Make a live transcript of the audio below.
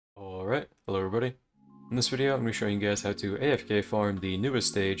Alright, hello everybody. In this video, I'm going to be showing you guys how to AFK farm the newest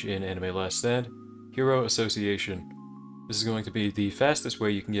stage in Anime Last Stand, Hero Association. This is going to be the fastest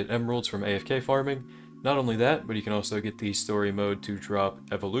way you can get emeralds from AFK farming. Not only that, but you can also get the story mode to drop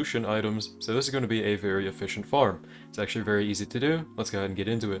evolution items, so this is going to be a very efficient farm. It's actually very easy to do. Let's go ahead and get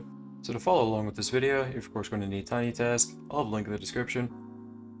into it. So to follow along with this video, you're of course going to need TinyTask. I'll have a link in the description.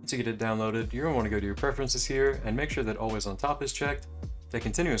 Once you get it downloaded, you're going to want to go to your preferences here and make sure that always on top is checked. That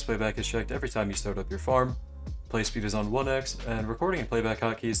continuous playback is checked every time you start up your farm. Play speed is on 1x, and recording and playback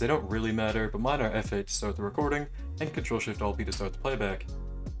hotkeys, they don't really matter, but mine are F8 to start the recording, and Ctrl-Shift-Alt-P to start the playback.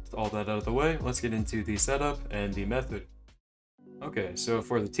 With all that out of the way, let's get into the setup and the method. Okay, so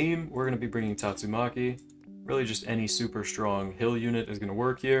for the team, we're going to be bringing Tatsumaki. Really just any super strong hill unit is going to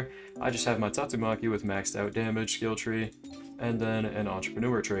work here. I just have my Tatsumaki with maxed out damage, skill tree, and then an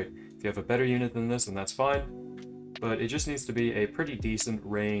entrepreneur trait. If you have a better unit than this, then that's fine. But it just needs to be a pretty decent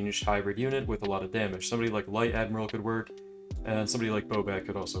ranged hybrid unit with a lot of damage. Somebody like Light Admiral could work, and somebody like Bobak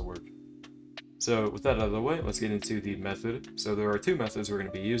could also work. So with that out of the way, let's get into the method. So there are two methods we're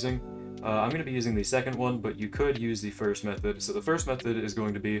going to be using. I'm going to be using the second one, but you could use the first method. So the first method is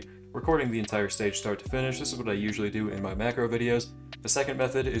going to be recording the entire stage start to finish. This is what I usually do in my macro videos. The second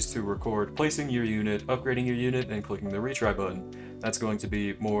method is to record placing your unit, upgrading your unit, and clicking the retry button. That's going to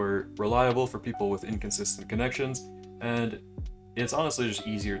be more reliable for people with inconsistent connections, and it's honestly just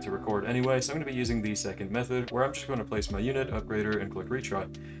easier to record anyway, so I'm going to be using the second method, where I'm just going to place my unit, upgrader, and click retry.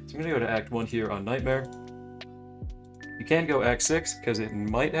 So I'm going to go to Act 1 here on Nightmare. You can go Act 6, because it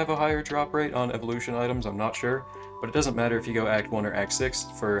might have a higher drop rate on evolution items, I'm not sure, but it doesn't matter if you go Act 1 or Act 6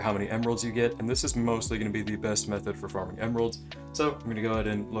 for how many emeralds you get, and this is mostly going to be the best method for farming emeralds. So I'm going to go ahead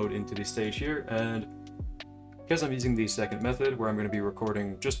and load into the stage here, and because I'm using the second method, where I'm going to be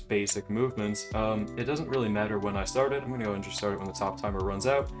recording just basic movements, it doesn't really matter when I start it. I'm going to go and just start it when the top timer runs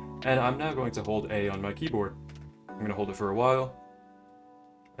out, and I'm now going to hold A on my keyboard. I'm going to hold it for a while,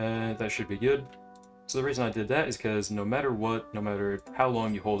 and that should be good. So the reason I did that is because no matter what, no matter how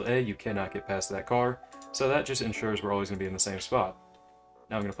long you hold A, you cannot get past that car, so that just ensures we're always going to be in the same spot.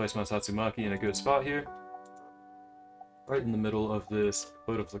 Now I'm going to place my Tatsumaki in a good spot here, right in the middle of this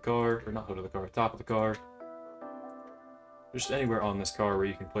hood of the car, or not hood of the car, top of the car. Just anywhere on this car where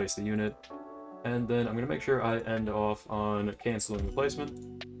you can place the unit. And then I'm going to make sure I end off on canceling the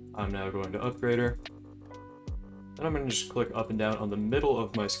placement. I'm now going to upgrader. And I'm going to just click up and down on the middle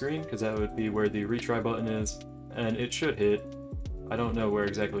of my screen, because that would be where the retry button is. And it should hit. I don't know where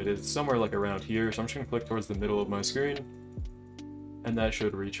exactly it is. It's somewhere like around here, so I'm just going to click towards the middle of my screen. And that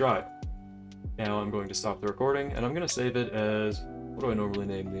should retry. Now I'm going to stop the recording, and I'm going to save it as, what do I normally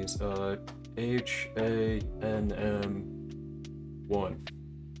name these? HANM1.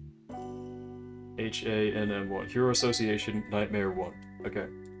 HANM1. Hero Association Nightmare 1. Okay.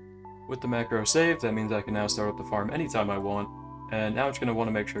 With the macro saved, that means I can now start up the farm anytime I want. And now I'm just going to want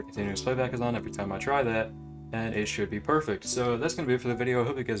to make sure continuous playback is on every time I try that. And it should be perfect. So that's going to be it for the video. I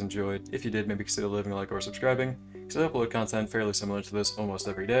hope you guys enjoyed. If you did, maybe consider leaving a like or subscribing, because I upload content fairly similar to this almost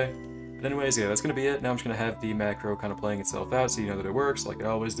every day. But anyways, yeah, that's going to be it. Now I'm just going to have the macro kind of playing itself out so you know that it works like I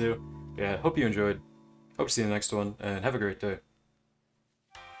always do. Yeah, hope you enjoyed. Hope to see you in the next one, and have a great day.